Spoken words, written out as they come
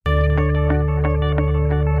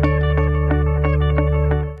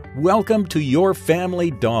Welcome to Your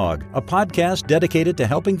Family Dog, a podcast dedicated to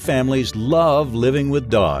helping families love living with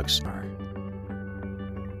dogs.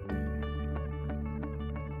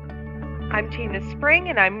 I'm Tina Spring,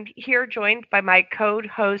 and I'm here joined by my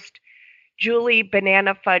co-host, Julie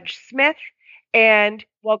Banana Fudge Smith, and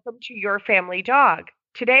welcome to Your Family Dog.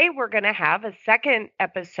 Today, we're going to have a second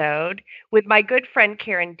episode with my good friend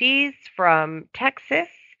Karen Dees from Texas,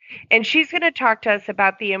 and she's going to talk to us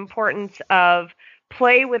about the importance of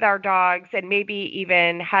play with our dogs and maybe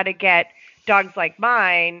even how to get dogs like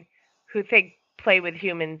mine who think play with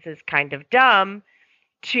humans is kind of dumb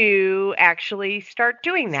to actually start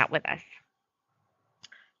doing that with us.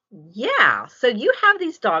 Yeah, so you have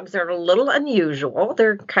these dogs that are a little unusual.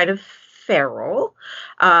 They're kind of feral.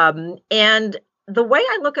 And the way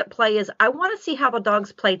I look at play is I want to see how the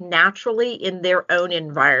dogs play naturally in their own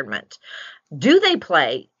environment. Do they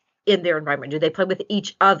play in their environment? Do they play with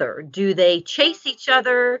each other? Do they chase each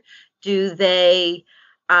other? Do they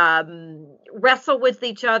wrestle with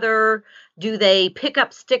each other? Do they pick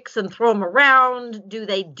up sticks and throw them around? Do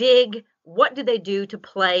they dig? What do they do to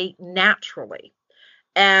play naturally?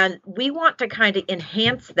 And we want to kind of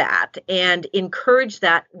enhance that and encourage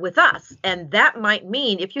that with us. And that might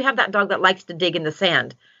mean if you have that dog that likes to dig in the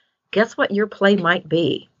sand, guess what your play might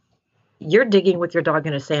be? You're digging with your dog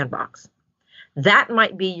in a sandbox. That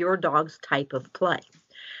might be your dog's type of play.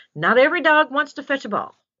 Not every dog wants to fetch a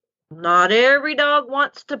ball. Not every dog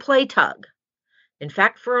wants to play tug. In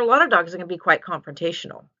fact, for a lot of dogs, it can be quite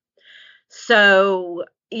confrontational. So,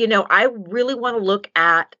 I really want to look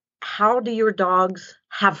at how do your dogs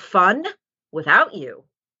have fun without you?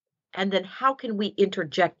 And then how can we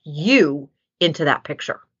interject you into that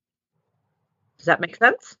picture? Does that make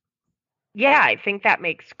sense? Yeah, I think that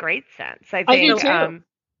makes great sense. I think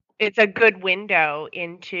it's a good window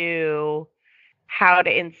into how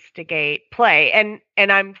to instigate play.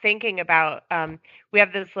 And I'm thinking about, we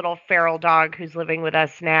have this little feral dog who's living with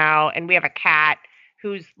us now, and we have a cat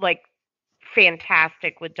who's like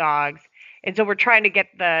fantastic with dogs. And so we're trying to get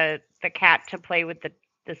the cat to play with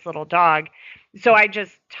this little dog. So I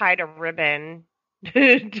just tied a ribbon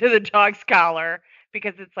to the dog's collar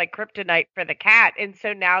because it's like kryptonite for the cat. And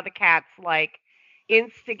so now the cat's like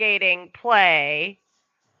instigating play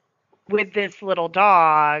with this little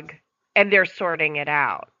dog, and they're sorting it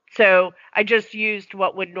out. So I just used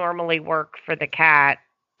what would normally work for the cat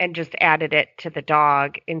and just added it to the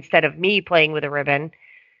dog instead of me playing with a ribbon.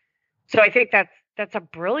 So I think that's a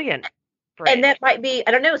brilliant bridge. And that might be,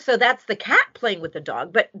 I don't know, so that's the cat playing with the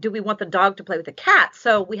dog, but do we want the dog to play with the cat?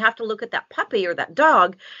 So we have to look at that puppy or that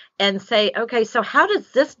dog and say, okay, so how does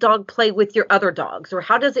this dog play with your other dogs? Or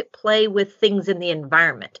how does it play with things in the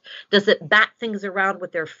environment? Does it bat things around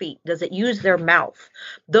with their feet? Does it use their mouth?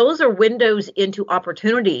 Those are windows into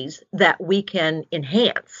opportunities that we can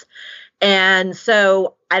enhance. And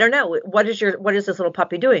so I don't know, what is this little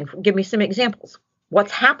puppy doing? Give me some examples.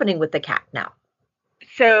 What's happening with the cat now?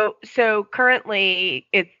 So currently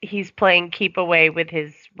he's playing keep away with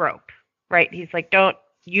his rope, right? He's like,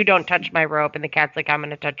 you don't touch my rope. And the cat's like, I'm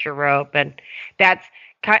going to touch your rope. And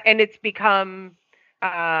it's become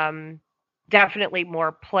definitely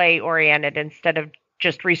more play oriented instead of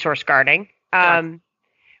just resource guarding.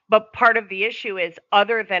 But part of the issue is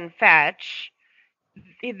other than fetch,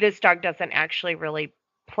 this dog doesn't actually really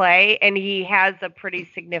play. And he has a pretty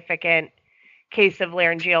significant case of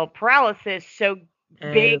laryngeal paralysis. So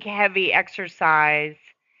big, heavy exercise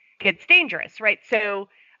gets dangerous, right? So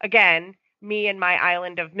again, me and my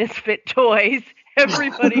island of misfit toys,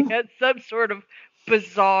 everybody has some sort of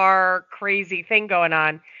bizarre, crazy thing going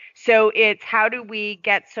on. So it's how do we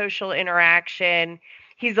get social interaction?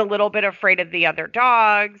 He's a little bit afraid of the other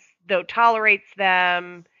dogs, though tolerates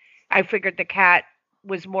them. I figured the cat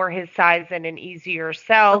was more his size and an easier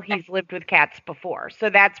sell. Okay. He's lived with cats before. So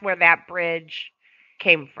that's where that bridge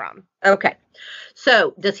came from. Okay.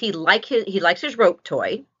 So does he likes his rope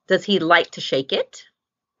toy? Does he like to shake it?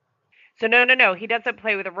 So no. He doesn't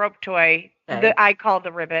play with a rope toy. Okay. I call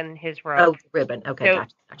the ribbon his rope. Oh, ribbon. Okay.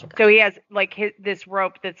 Gotcha. So he has like this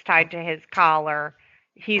rope that's tied to his collar.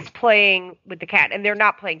 He's playing with the cat, and they're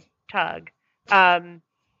not playing tug.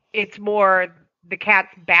 It's more the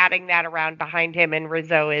cat's batting that around behind him, and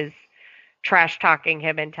Rizzo is trash talking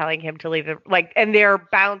him and telling him to leave and they're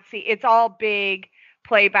bouncy. It's all big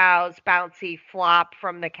play bows, bouncy flop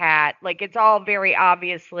from the cat. Like it's all very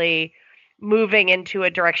obviously moving into a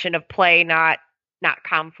direction of play, not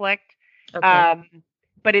conflict. Okay.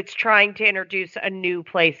 But it's trying to introduce a new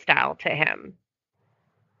play style to him.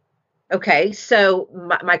 Okay, so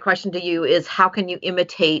my question to you is, how can you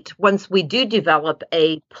imitate, once we do develop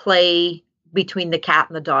a play between the cat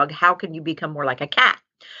and the dog, how can you become more like a cat?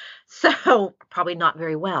 So probably not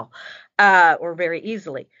very well, or very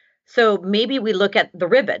easily. So maybe we look at the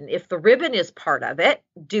ribbon. If the ribbon is part of it,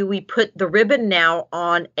 do we put the ribbon now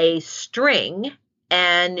on a string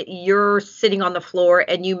and you're sitting on the floor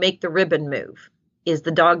and you make the ribbon move? Is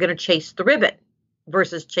the dog going to chase the ribbon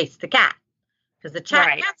versus chase the cat? Because the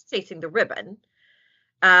cat's chasing the ribbon.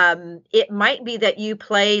 It might be that you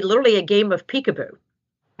play literally a game of peekaboo.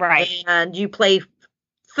 Right. And you play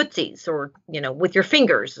footsies or, with your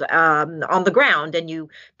fingers on the ground, and you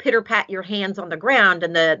pitter pat your hands on the ground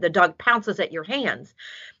and the dog pounces at your hands.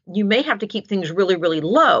 You may have to keep things really, really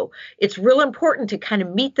low. It's real important to kind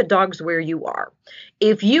of meet the dogs where you are.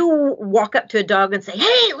 If you walk up to a dog and say,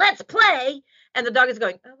 hey, let's play, and the dog is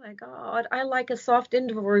going, oh my God, I like a soft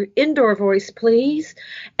indoor voice, please.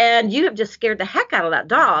 And you have just scared the heck out of that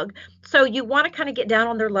dog. So you want to kind of get down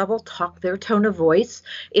on their level, talk their tone of voice.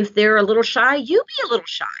 If they're a little shy, you be a little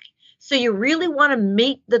shy. So you really want to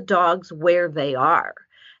meet the dogs where they are.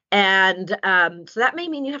 And so that may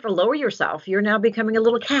mean you have to lower yourself. You're now becoming a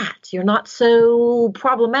little cat. You're not so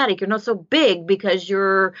problematic. You're not so big because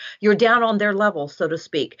you're down on their level, so to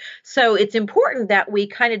speak. So it's important that we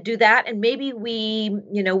kind of do that. And maybe we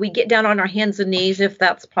get down on our hands and knees if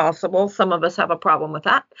that's possible. Some of us have a problem with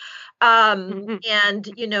that. And,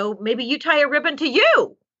 maybe you tie a ribbon to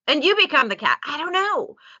you and you become the cat. I don't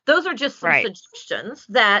know. Those are just some suggestions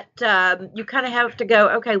that you kind of have to go,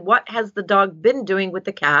 okay, what has the dog been doing with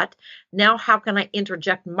the cat? Now, how can I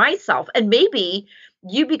interject myself? And maybe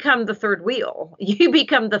you become the third wheel. You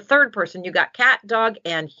become the third person. You got cat, dog,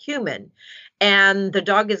 and human. And the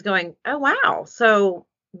dog is going, oh, wow. So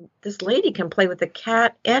this lady can play with the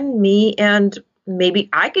cat and me, and maybe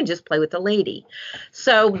I can just play with the lady.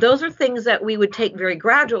 So those are things that we would take very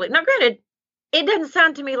gradually. Now, granted, it doesn't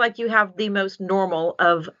sound to me like you have the most normal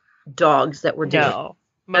of dogs that we're doing. No.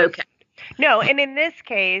 Okay. No, and in this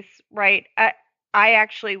case, right, I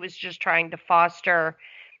actually was just trying to foster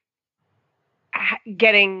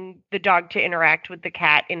getting the dog to interact with the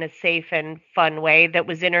cat in a safe and fun way that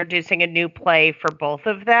was introducing a new play for both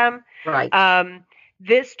of them. Right.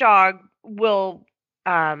 This dog will,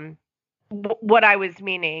 what I was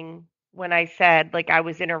meaning when I said, like, I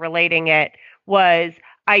was interrelating it was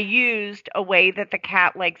I used a way that the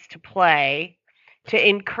cat likes to play to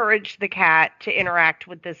encourage the cat to interact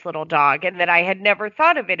with this little dog, and that I had never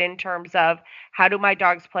thought of it in terms of how do my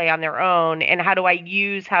dogs play on their own and how do I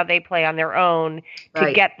use how they play on their own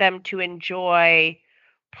to get them to enjoy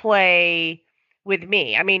play with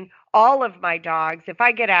me. I mean, all of my dogs, if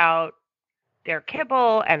I get out their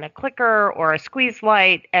kibble and a clicker or a squeeze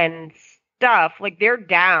light and stuff, like, they're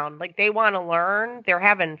down, like, they want to learn, they're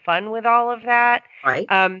having fun with all of that. Right.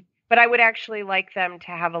 But I would actually like them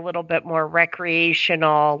to have a little bit more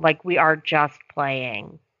recreational, like we are just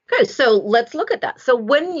playing. Okay, so let's look at that. So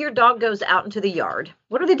when your dog goes out into the yard,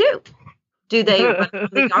 what do? Do they run in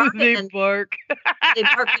the yard? They bark. They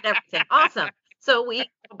bark at everything. Awesome. So we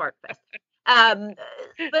bark fest.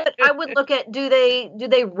 But I would look at, do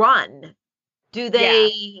they run? Do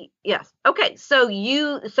they? Yes. Okay. So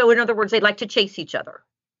in other words, they like to chase each other.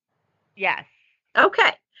 Yes.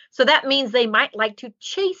 Okay. So that means they might like to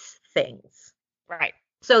chase things. Right.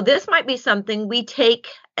 So this might be something we take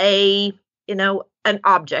an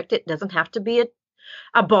object. It doesn't have to be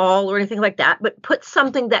a ball or anything like that, but put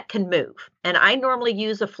something that can move. And I normally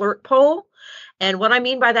use a flirt pole. And what I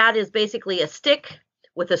mean by that is basically a stick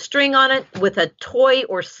with a string on it with a toy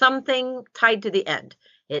or something tied to the end.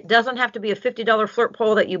 It doesn't have to be a $50 flirt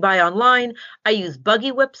pole that you buy online. I use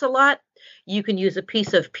buggy whips a lot. You can use a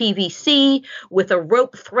piece of PVC with a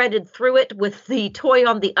rope threaded through it with the toy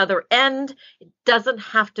on the other end. It doesn't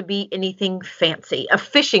have to be anything fancy. A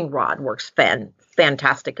fishing rod works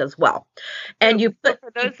fantastic as well. And for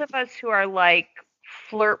those of us who are like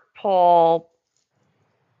flirt pole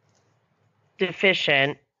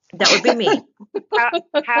deficient, that would be me.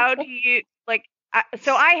 How do you like?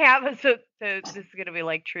 So I have so this is going to be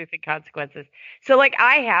like truth and consequences. So like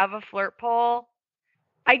I have a flirt pole.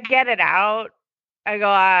 I get it out. I go,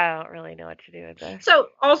 I don't really know what to do with this. So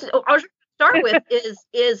also, I'll start with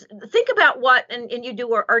is think about what, and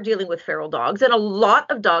you are dealing with feral dogs, and a lot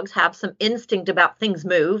of dogs have some instinct about things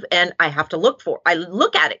move, and I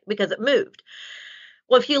look at it because it moved.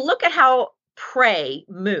 Well, if you look at how prey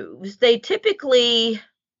moves, they typically,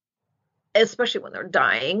 especially when they're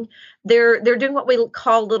dying, they're doing what we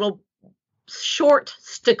call little short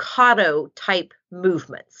staccato type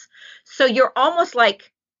movements. So you're almost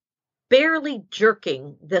like barely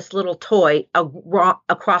jerking this little toy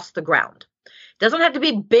across the ground. It doesn't have to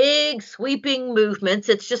be big sweeping movements.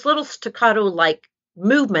 It's just little staccato like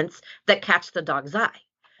movements that catch the dog's eye.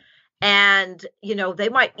 And, they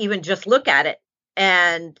might even just look at it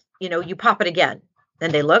and, you pop it again.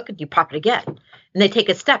 Then they look and you pop it again. And they take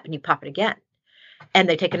a step and you pop it again. And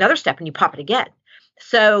they take another step and you pop it again.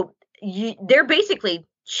 So they're basically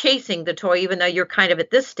chasing the toy, even though you're kind of at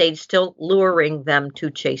this stage still luring them to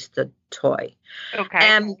chase the toy. Okay.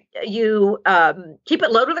 And you keep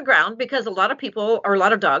it low to the ground, because a lot of people, or a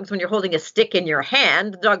lot of dogs, when you're holding a stick in your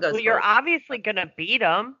hand, the dog goes, well, you're obviously going to beat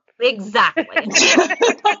them. Exactly.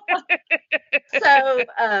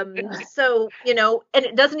 So, and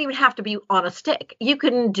it doesn't even have to be on a stick. You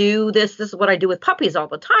can do this. This is what I do with puppies all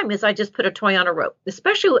the time, is I just put a toy on a rope.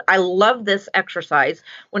 Especially, I love this exercise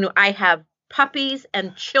when I have puppies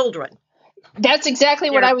and children. That's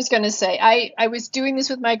exactly what I was going to say. I was doing this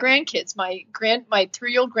with my grandkids. My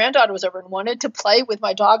 3-year-old granddaughter was over and wanted to play with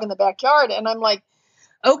my dog in the backyard. And I'm like,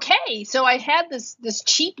 okay. So I had this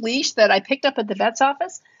cheap leash that I picked up at the vet's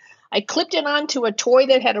office. I clipped it onto a toy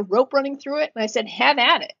that had a rope running through it. And I said, have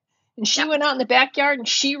at it. And she went out in the backyard and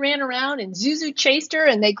she ran around and Zuzu chased her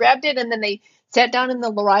and they grabbed it. And then they sat down in the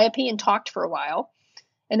Liriope and talked for a while.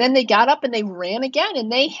 And then they got up and they ran again. And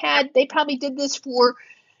they probably did this for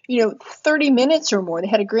 30 minutes or more. They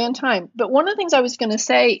had a grand time. But one of the things I was going to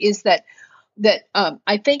say is that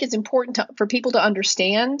I think it's important for people to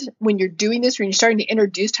understand when you're doing this, when you're starting to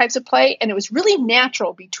introduce types of play. And it was really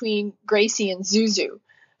natural between Gracie and Zuzu,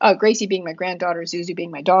 Gracie being my granddaughter, Zuzu being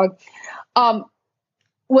my dog,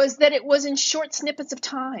 was that it was in short snippets of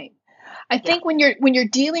time. I think when you're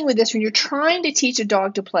dealing with this, when you're trying to teach a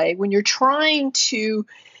dog to play, when you're trying to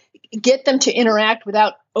get them to interact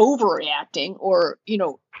without overreacting or,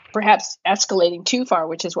 perhaps escalating too far,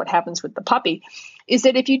 which is what happens with the puppy, is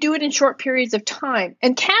that if you do it in short periods of time,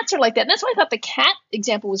 and cats are like that. And that's why I thought the cat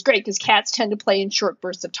example was great, because cats tend to play in short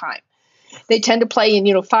bursts of time. They tend to play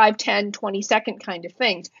in, 5, 10, 20-second kind of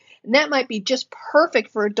things. And that might be just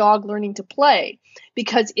perfect for a dog learning to play,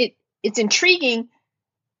 because it's intriguing,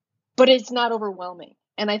 but it's not overwhelming.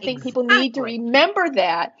 And I think people need to remember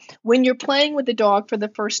that when you're playing with the dog for the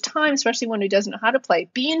first time, especially one who doesn't know how to play,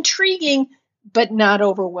 be intriguing, but not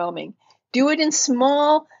overwhelming. Do it in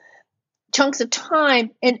small chunks of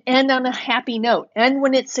time and end on a happy note. And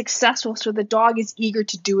when it's successful, so the dog is eager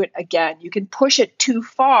to do it again. You can push it too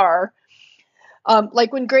far.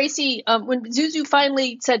 Like when Gracie, when Zuzu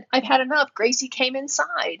finally said, I've had enough, Gracie came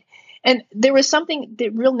inside. And there was something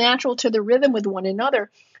that real natural to the rhythm with one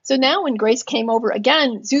another. So now when Grace came over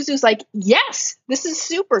again, Zuzu's like, yes, this is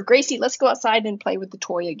super. Gracie, let's go outside and play with the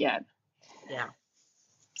toy again. Yeah.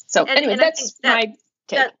 So anyway, that's my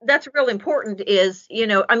take. That's real important is,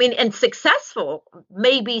 and successful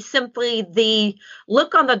may be simply the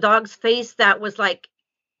look on the dog's face that was like,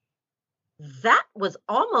 that was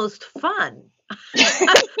almost fun.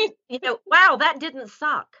 Wow, that didn't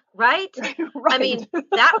suck, right? Right. I mean,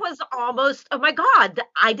 that was almost, oh my God,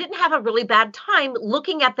 I didn't have a really bad time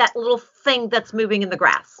looking at that little thing that's moving in the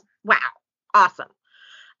grass. Wow, awesome.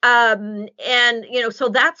 So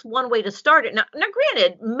that's one way to start it. Now,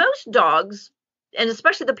 granted, most dogs, and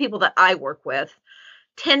especially the people that I work with,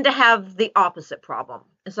 tend to have the opposite problem.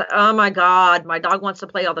 It's like, oh my God, my dog wants to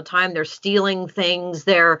play all the time. They're stealing things.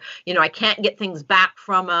 I can't get things back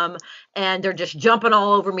from them, and they're just jumping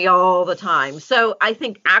all over me all the time. So I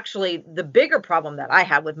think actually the bigger problem that I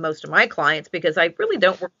have with most of my clients, because I really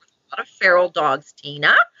don't work with a lot of feral dogs,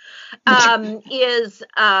 Tina, is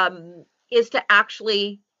to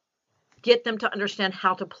actually get them to understand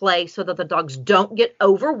how to play so that the dogs don't get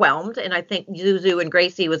overwhelmed. And I think Zuzu and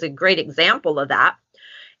Gracie was a great example of that,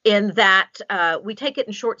 in that we take it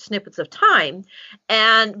in short snippets of time.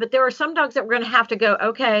 But there are some dogs that we're going to have to go,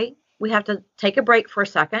 okay, we have to take a break for a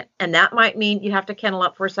second. And that might mean you have to kennel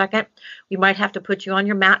up for a second. We might have to put you on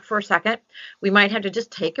your mat for a second. We might have to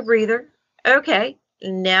just take a breather. Okay,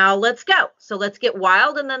 now let's go. So let's get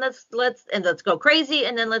wild, and then let's go crazy,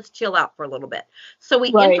 and then let's chill out for a little bit. So we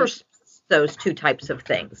intersperse those two types of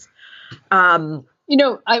things. I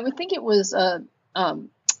would think it was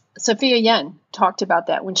Sophia Yen talked about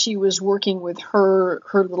that when she was working with her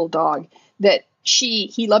little dog, that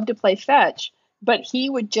he loved to play fetch, but he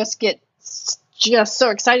would just get so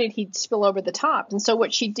excited he'd spill over the top. And so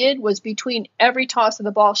what she did was, between every toss of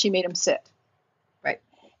the ball, she made him sit. Right.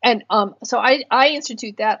 And so I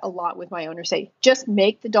institute that a lot with my owners. Say, just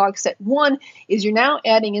make the dog sit. One is you're now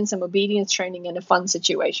adding in some obedience training in a fun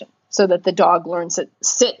situation, so that the dog learns that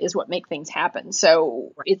sit is what makes things happen.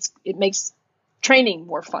 So it makes training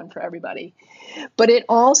more fun for everybody. But it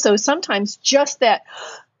also sometimes just that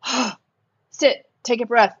sit, take a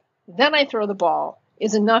breath, then I throw the ball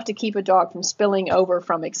is enough to keep a dog from spilling over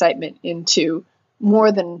from excitement into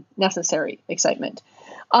more than necessary excitement.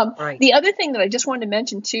 Right. The other thing that I just wanted to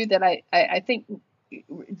mention too that I think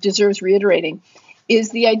deserves reiterating is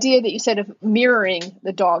the idea that you said of mirroring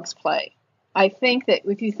the dog's play. I think that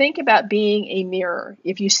if you think about being a mirror,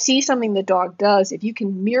 if you see something the dog does, if you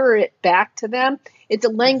can mirror it back to them, it's a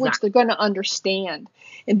language they're going to understand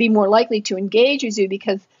and be more likely to engage with you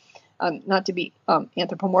because, not to be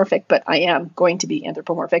anthropomorphic, but I am going to be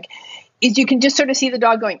anthropomorphic, is you can just sort of see the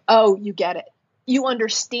dog going, oh, you get it. You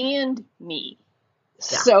understand me.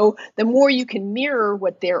 Yeah. So the more you can mirror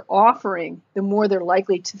what they're offering, the more they're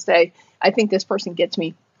likely to say, I think this person gets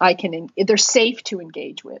me. They're safe to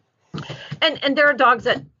engage with. And there are dogs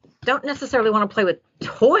that don't necessarily want to play with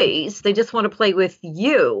toys. They just want to play with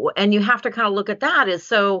you. And you have to kind of look at that as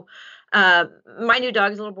so my new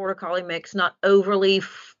dog is a little border collie mix, not overly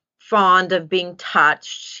fond of being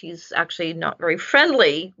touched. She's actually not very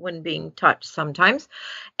friendly when being touched sometimes.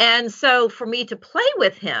 And so for me to play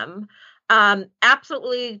with him,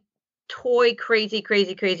 absolutely toy crazy,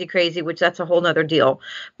 which that's a whole nother deal.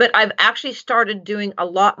 But I've actually started doing a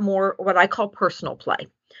lot more what I call personal play.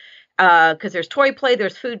 Because there's toy play,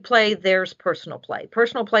 there's food play, there's personal play.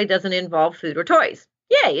 Personal play doesn't involve food or toys.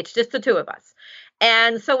 Yay, it's just the two of us.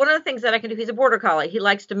 And so one of the things that I can do, he's a border collie. He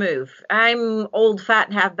likes to move. I'm old, fat,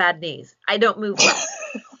 and have bad knees. I don't move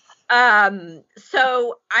well.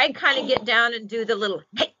 So I kind of get down and do the little,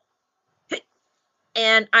 hey,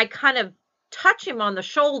 and I kind of touch him on the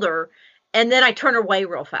shoulder. And then I turn away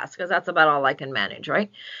real fast because that's about all I can manage, right?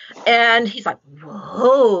 And he's like,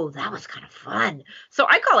 whoa, that was kind of fun. So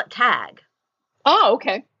I call it tag. Oh,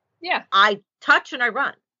 okay. Yeah. I touch and I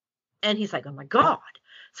run. And he's like, oh, my God.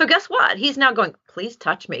 So guess what? He's now going, please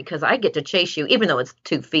touch me because I get to chase you, even though it's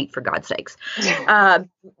 2 feet, for God's sakes. And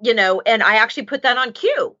I actually put that on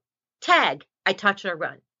cue. Tag, I touch and I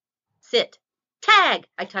run. Sit. Tag,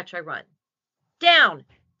 I touch, I run. Down.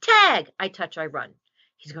 Tag, I touch, I run.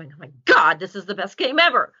 He's going, oh, my God, this is the best game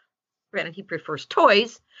ever. Granted, he prefers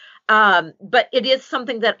toys, but it is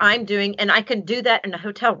something that I'm doing, and I can do that in a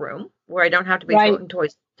hotel room where I don't have to be throwing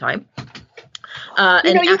toys all the time.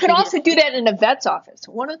 You could also do that in a vet's office.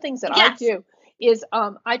 One of the things that I do is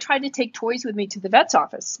I try to take toys with me to the vet's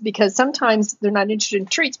office because sometimes they're not interested in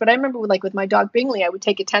treats. But I remember with my dog Bingley, I would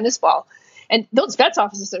take a tennis ball. And those vet's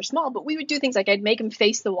offices are small, but we would do things like I'd make him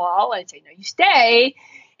face the wall. I'd say, no, you stay.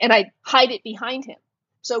 And I'd hide it behind him.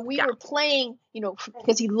 So we were playing,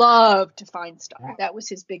 because he loved to find stuff. That was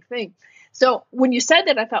his big thing. So when you said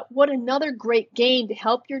that, I thought, what another great game to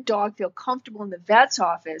help your dog feel comfortable in the vet's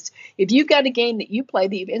office. If you've got a game that you play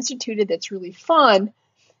that you've instituted that's really fun,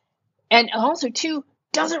 and also, too,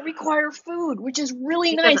 doesn't require food, which is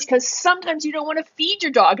really nice because sometimes you don't want to feed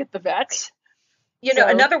your dog at the vet's.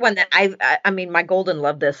 Another one that my Golden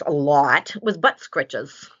loved this a lot was butt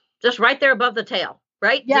scritches, just right there above the tail.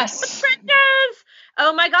 Right? Yes. Scritches.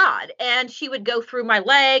 Oh my God. And she would go through my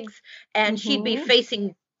legs and she'd be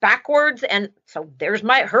facing backwards. And so there's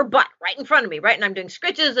her butt right in front of me. Right. And I'm doing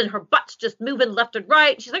scritches and her butt's just moving left and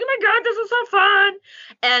right. She's like, oh my God, this is so fun.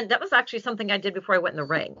 And that was actually something I did before I went in the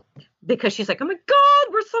ring because she's like, oh my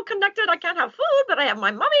God, we're so connected. I can't have food, but I have my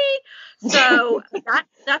mommy. So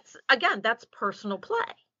that's personal play.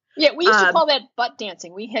 Yeah, we used to call that butt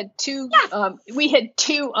dancing. We had two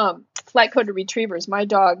flat-coated retrievers, my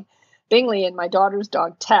dog Bingley and my daughter's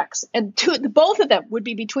dog Tex, and both of them would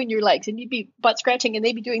be between your legs, and you'd be butt scratching, and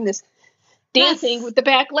they'd be doing this dancing with the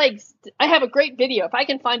back legs. I have a great video. If I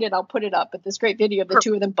can find it, I'll put it up. But this great video of the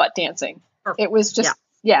two of them butt dancing. Perfect. It was just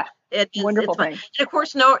wonderful thing. And of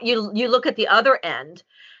course, you look at the other end.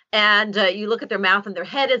 And you look at their mouth and their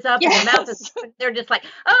head is up and their mouth is, they're just like,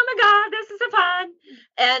 oh my God, this is so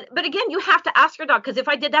fun. But again, you have to ask your dog, because if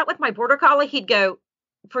I did that with my border collie, he'd go,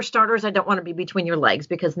 for starters, I don't want to be between your legs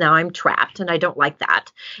because now I'm trapped and I don't like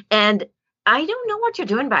that. And I don't know what you're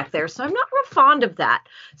doing back there. So I'm not real fond of that.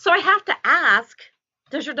 So I have to ask,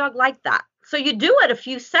 does your dog like that? So you do it a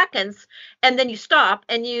few seconds and then you stop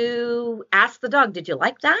and you ask the dog, did you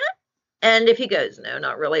like that? And if he goes, no,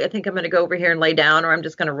 not really, I think I'm going to go over here and lay down, or I'm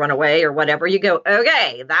just going to run away or whatever, you go,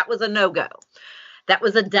 okay, that was a no-go. That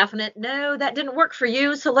was a definite no, that didn't work for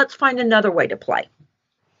you. So let's find another way to play.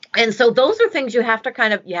 And so those are things you have to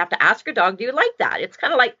ask your dog, do you like that? It's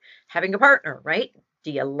kind of like having a partner, right?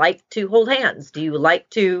 Do you like to hold hands? Do you like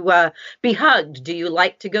to be hugged? Do you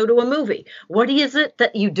like to go to a movie? What is it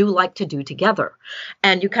that you do like to do together?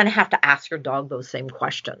 And you kind of have to ask your dog those same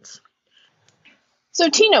questions. So,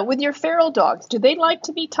 Tina, with your feral dogs, do they like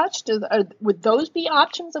to be touched? Would those be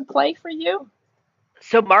options of play for you?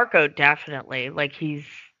 So Marco, definitely. Like, he's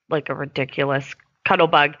like a ridiculous cuddle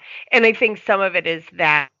bug. And I think some of it is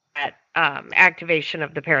that activation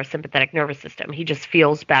of the parasympathetic nervous system. He just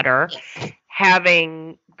feels better.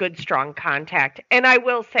 having good, strong contact. And I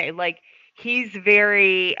will say, like, he's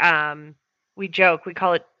very, we joke, we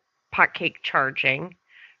call it pot cake charging,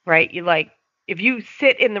 right? You like, if you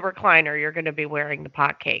sit in the recliner, you're going to be wearing the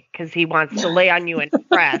pot cake because he wants to lay on you and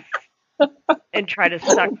press and try to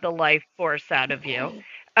suck the life force out of you.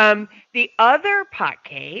 The other pot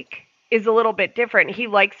cake is a little bit different. He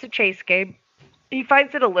likes the chase game. He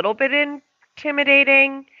finds it a little bit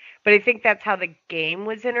intimidating, but I think that's how the game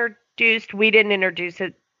was introduced. We didn't introduce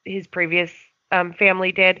it. His previous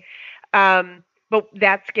family did. But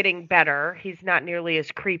that's getting better. He's not nearly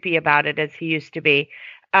as creepy about it as he used to be.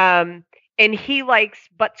 And he likes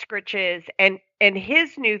butt scritches. And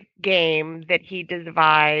his new game that he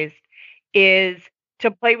devised is to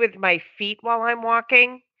play with my feet while I'm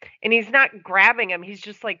walking. And he's not grabbing them. He's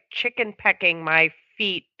just like chicken pecking my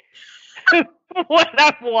feet when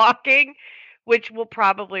I'm walking, which will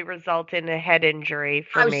probably result in a head injury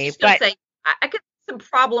for me. But saying, I could see some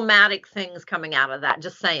problematic things coming out of that.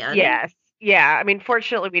 Just saying. Yes. Yeah. I mean,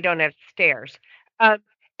 fortunately, we don't have stairs. And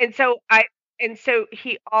so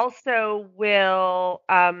he also will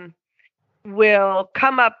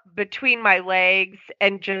come up between my legs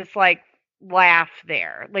and just like laugh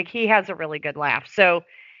there. Like he has a really good laugh. So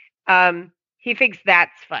he thinks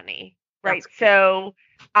that's funny. Right. That's cool. So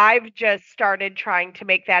I've just started trying to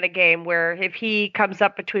make that a game where if he comes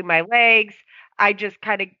up between my legs, I just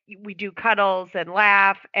we do cuddles and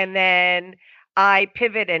laugh, and then I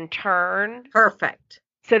pivot and turn. Perfect.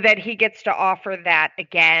 So that he gets to offer that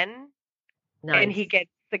again. Nice. And he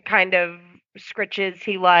gets the kind of scritches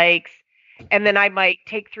he likes. And then I might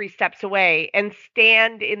take 3 steps away and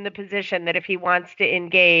stand in the position that if he wants to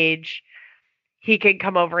engage, he can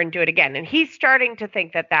come over and do it again. And he's starting to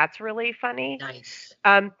think that that's really funny. Nice.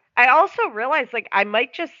 I also realized, like, I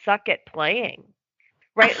might just suck at playing,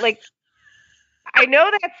 right? Like, I know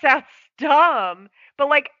that sounds dumb, but,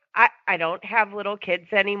 like, I don't have little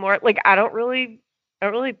kids anymore. Like, I don't really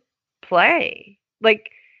play. Like,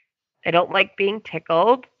 I don't like being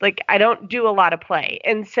tickled. Like, I don't do a lot of play.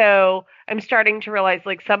 And so I'm starting to realize,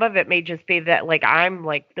 like, some of it may just be that, like, I'm,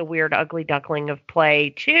 like, the weird ugly duckling of play,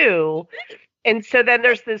 too. And so then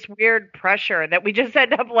there's this weird pressure that we just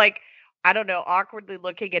end up, like, I don't know, awkwardly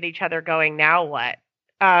looking at each other going, now what?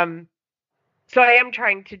 So I am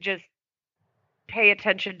trying to just pay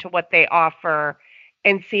attention to what they offer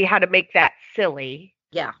and see how to make that silly.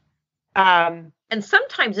 Yeah. And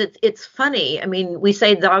sometimes it's funny. I mean, we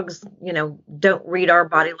say dogs, don't read our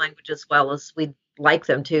body language as well as we'd like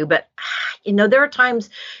them to, but there are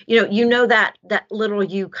times, that little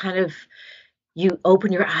you kind of, you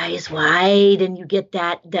open your eyes wide and you get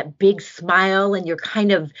that big smile and you're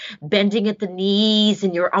kind of bending at the knees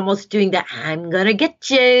and you're almost doing that I'm going to get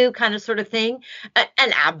you kind of sort of thing.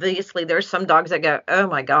 And obviously there's some dogs that go, oh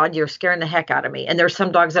my God, you're scaring the heck out of me. And there's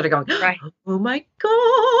some dogs that are going, right. Oh my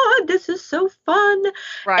God, this is so fun.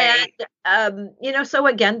 Right. And, so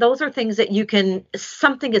again, those are things that you can,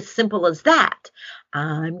 something as simple as that.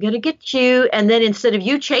 I'm going to get you. And then instead of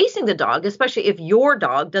you chasing the dog, especially if your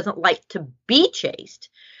dog doesn't like to be chased,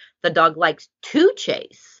 the dog likes to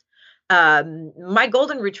chase. My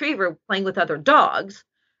golden retriever playing with other dogs,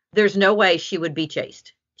 there's no way she would be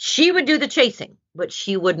chased. She would do the chasing, but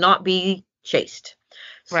she would not be chased.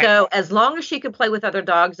 Right. So as long as she could play with other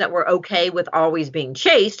dogs that were okay with always being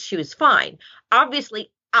chased, she was fine. Obviously,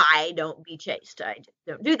 I don't be chased. I just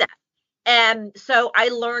don't do that. And so I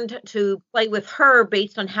learned to play with her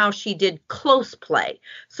based on how she did close play.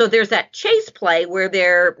 So there's that chase play where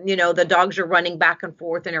the dogs are running back and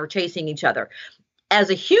forth and are chasing each other.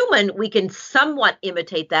 As a human, we can somewhat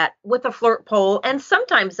imitate that with a flirt pole. And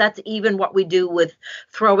sometimes that's even what we do with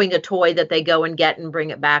throwing a toy that they go and get and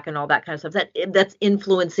bring it back and all that kind of stuff. That's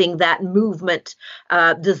influencing that movement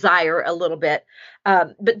desire a little bit.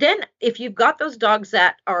 But then if you've got those dogs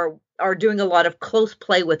that are doing a lot of close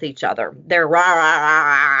play with each other, they're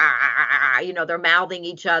they're mouthing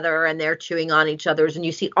each other and they're chewing on each other's, and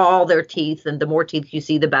you see all their teeth, and the more teeth you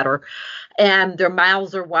see, the better. And their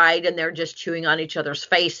mouths are wide and they're just chewing on each other's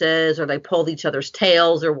faces, or they pull each other's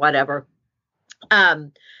tails or whatever.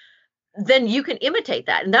 Then you can imitate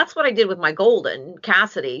that. And that's what I did with my golden,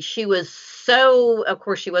 Cassidy. She was of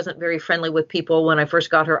course, she wasn't very friendly with people when I first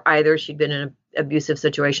got her either. She'd been in an abusive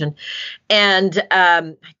situation. And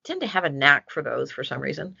I tend to have a knack for those for some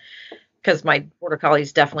reason, because my Border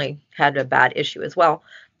Collies definitely had a bad issue as well.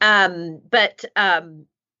 But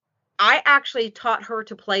I actually taught her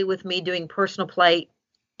to play with me doing personal play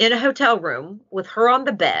in a hotel room with her on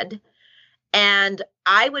the bed. And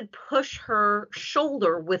I would push her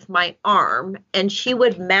shoulder with my arm and she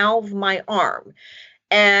would mouth my arm.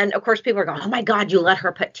 And of course, people are going, oh my God, you let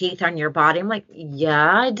her put teeth on your body. I'm like,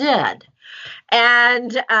 yeah, I did.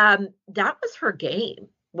 And that was her game,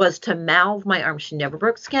 was to mouth my arm. She never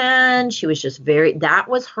broke skin. She was just that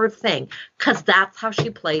was her thing, because that's how she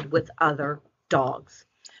played with other dogs.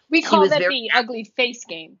 We call that the ugly face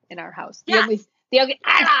game in our house. The ugly face game.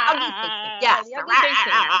 Yes. The ugly face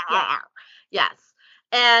game. Yeah. Yes.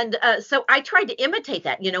 And so I tried to imitate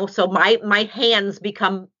that, so my hands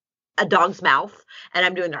become a dog's mouth, and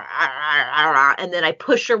I'm doing and then I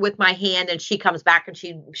push her with my hand, and she comes back, and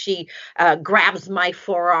she grabs my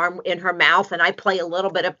forearm in her mouth, and I play a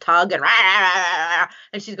little bit of tug,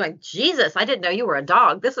 and she's going, Jesus, I didn't know you were a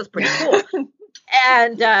dog. This is pretty cool.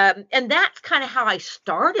 And that's kind of how I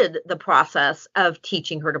started the process of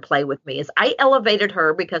teaching her to play with me. Is I elevated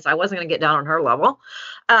her because I wasn't going to get down on her level.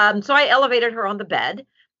 So I elevated her on the bed,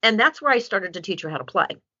 and that's where I started to teach her how to play.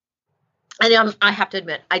 And I have to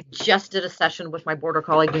admit, I just did a session with my border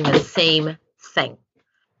collie doing the same thing.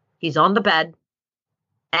 He's on the bed,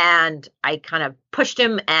 and I kind of pushed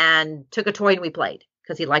him and took a toy, and we played,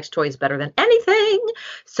 because he likes toys better than anything.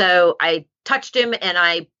 So I touched him and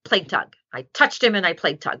I played tug. I touched him and I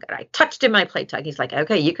played tug. And I touched him and I played tug. He's like,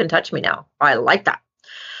 okay, you can touch me now. I like that.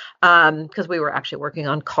 Because we were actually working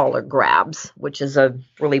on collar grabs, which is a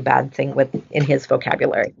really bad thing in his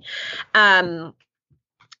vocabulary.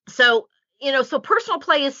 So personal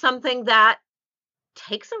play is something that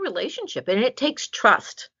takes a relationship, and it takes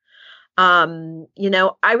trust.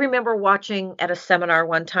 I remember watching at a seminar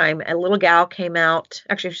one time, a little gal came out,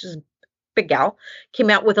 actually she's a big gal, came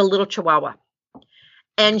out with a little Chihuahua,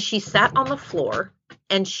 and she sat on the floor,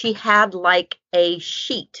 and she had like a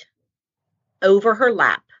sheet over her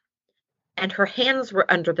lap, and her hands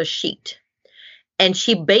were under the sheet, and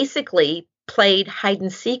she basically played hide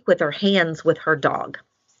and seek with her hands with her dog.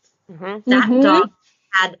 Mm-hmm. That dog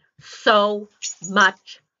had so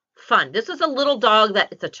much fun. This is a little dog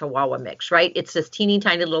it's a Chihuahua mix, right? It's this teeny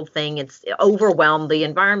tiny little thing. It's overwhelmed. The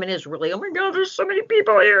environment is really, oh my God, there's so many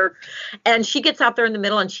people here. And she gets out there in the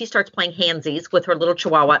middle, and she starts playing handsies with her little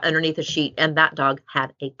Chihuahua underneath a sheet. And that dog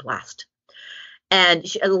had a blast. And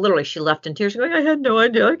she left in tears going, I had no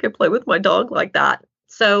idea I could play with my dog like that.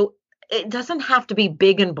 So it doesn't have to be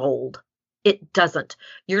big and bold. It doesn't.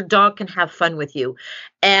 Your dog can have fun with you.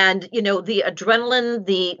 And, the adrenaline,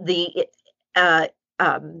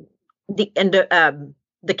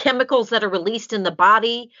 the chemicals that are released in the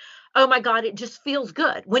body, oh my God, it just feels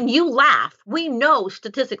good. When you laugh, we know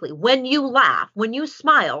statistically, when you laugh, when you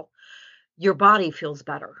smile, your body feels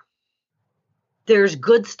better. There's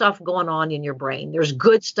good stuff going on in your brain. There's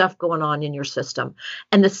good stuff going on in your system.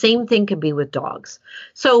 And the same thing can be with dogs.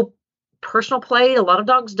 So personal play, a lot of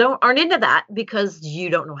dogs aren't into that because you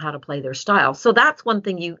don't know how to play their style. So that's one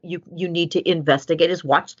thing you need to investigate, is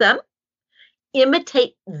watch them,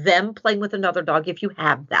 imitate them playing with another dog if you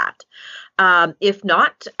have that. If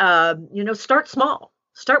not, start small.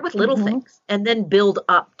 Start with little things and then build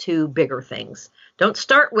up to bigger things. Don't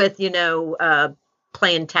start with,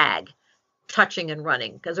 playing tag, touching and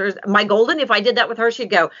running. Because my Golden, if I did that with her,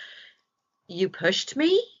 she'd go, you pushed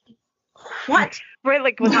me? What? Right,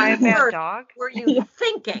 like, was I a bad dog? Were you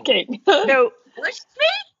thinking? Okay. So, pushed me?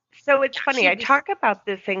 So it's funny. I talk about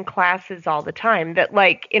this in classes all the time, that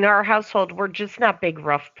like in our household, we're just not big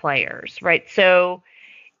rough players, right? So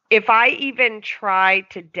if I even try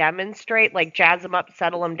to demonstrate, like jazz them up,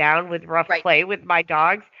 settle them down with rough play with my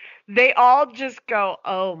dogs, they all just go,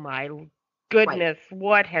 oh my goodness,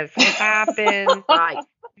 what has happened?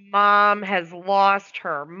 Mom has lost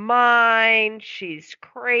her mind. She's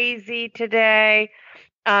crazy today.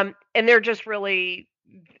 And they're just like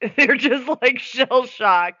shell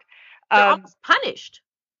shocked. They're almost punished.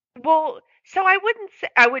 Well, so I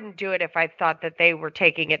wouldn't do it if I thought that they were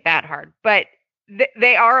taking it that hard, but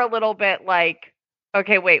they are a little bit like,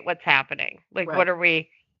 okay, wait, what's happening? Like, what are we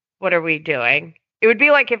doing? It would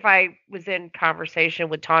be like if I was in conversation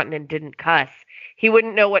with Taunton and didn't cuss. He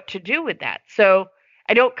wouldn't know what to do with that. So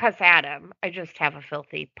I don't cuss at him. I just have a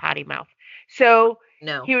filthy potty mouth. So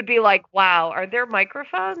he would be like, wow, are there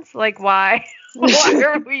microphones? Like, why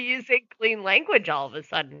are we using clean language all of a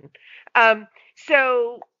sudden?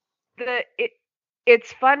 So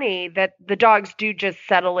it's funny that the dogs do just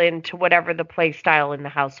settle into whatever the play style in the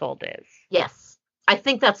household is. Yes. I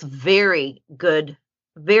think that's very good,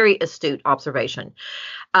 very astute observation.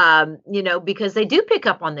 Because they do pick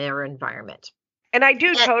up on their environment. And I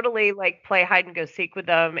do totally like play hide and go seek with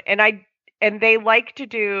them. And they like to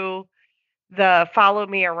do the follow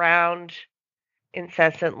me around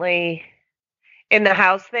incessantly in the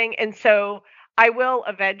house thing. And so I will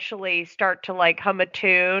eventually start to like hum a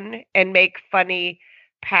tune and make funny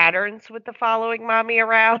patterns with the following mommy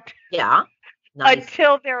around. Yeah. Nice.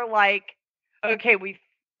 Until they're like, okay, we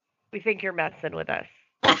think you're messing with us.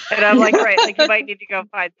 And I'm like, right, like you might need to go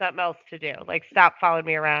find something else to do. Like, stop following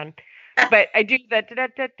me around. But I do that,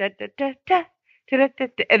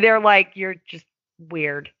 and they're like, you're just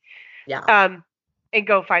weird. Yeah. And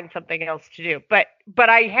go find something else to do. But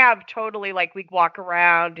I have totally, like, we walk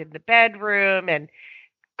around in the bedroom and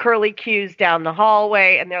curly cues down the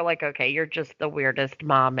hallway, and they're like, okay, you're just the weirdest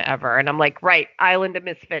mom ever. And I'm like, right, Island of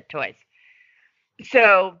Misfit Toys.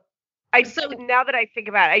 So now that I think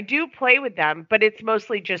about it, I do play with them, but it's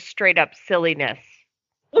mostly just straight up silliness.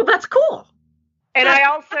 Well, that's cool. And I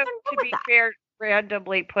also, to be fair,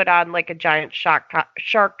 randomly put on like a giant shark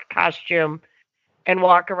costume and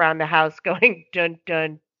walk around the house going dun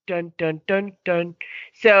dun dun dun dun dun.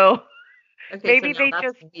 So maybe they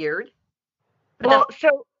just weird. Well,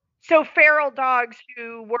 so feral dogs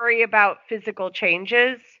who worry about physical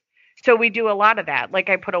changes. So we do a lot of that. Like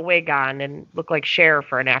I put a wig on and look like Cher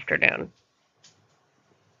for an afternoon.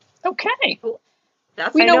 Okay.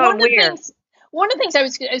 That's one of the things I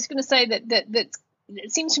was going to say that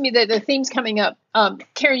it seems to me that the theme's coming up.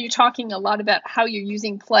 Karen, you're talking a lot about how you're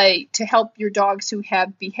using play to help your dogs who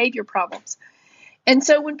have behavior problems. And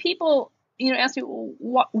so when people, ask me,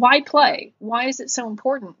 why play? Why is it so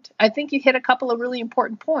important? I think you hit a couple of really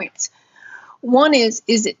important points. One is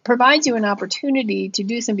it provides you an opportunity to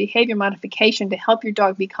do some behavior modification to help your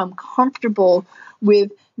dog become comfortable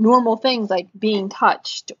with normal things like being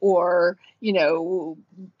touched or, you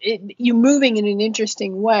moving in an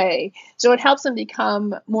interesting way. So it helps them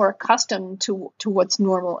become more accustomed to what's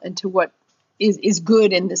normal and to what is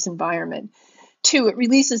good in this environment. 2, it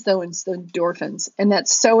releases those endorphins, and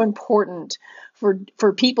that's so important for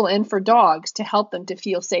people and for dogs to help them to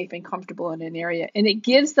feel safe and comfortable in an area. And it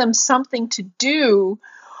gives them something to do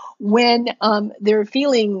when they're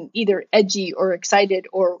feeling either edgy or excited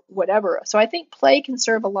or whatever. So I think play can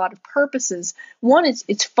serve a lot of purposes. 1,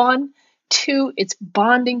 it's fun. 2, it's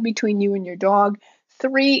bonding between you and your dog.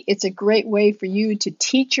 3, it's a great way for you to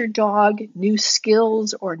teach your dog new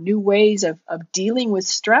skills or new ways of dealing with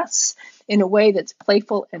stress in a way that's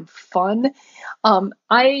playful and fun.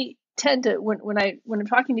 I tend to, when I'm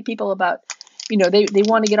talking to people about, they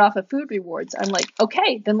want to get off of food rewards, I'm like,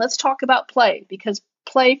 okay, then let's talk about play, because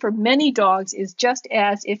play for many dogs is just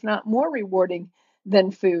as, if not more rewarding than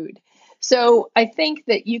food. So I think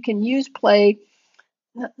that you can use play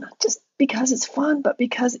not just because it's fun, but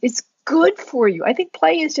because it's good for you. I think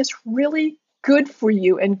play is just really good for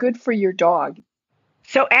you and good for your dog.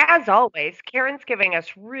 So as always, Karen's giving us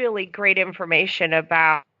really great information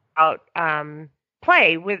about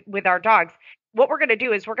play with our dogs. What we're going to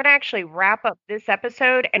do is we're going to actually wrap up this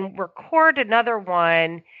episode and record another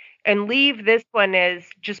one and leave this one as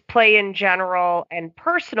just play in general and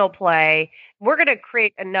personal play. We're going to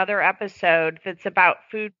create another episode that's about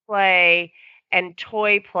food play and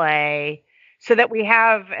toy play so that we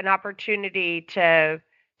have an opportunity to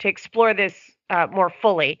explore this more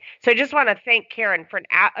fully. So I just want to thank Karen for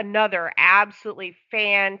another absolutely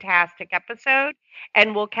fantastic episode,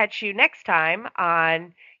 and we'll catch you next time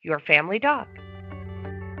on Your Family Dog.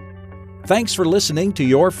 Thanks for listening to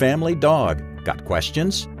Your Family Dog. Got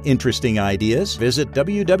questions? Interesting ideas? Visit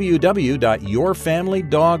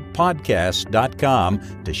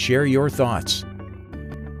www.yourfamilydogpodcast.com to share your thoughts.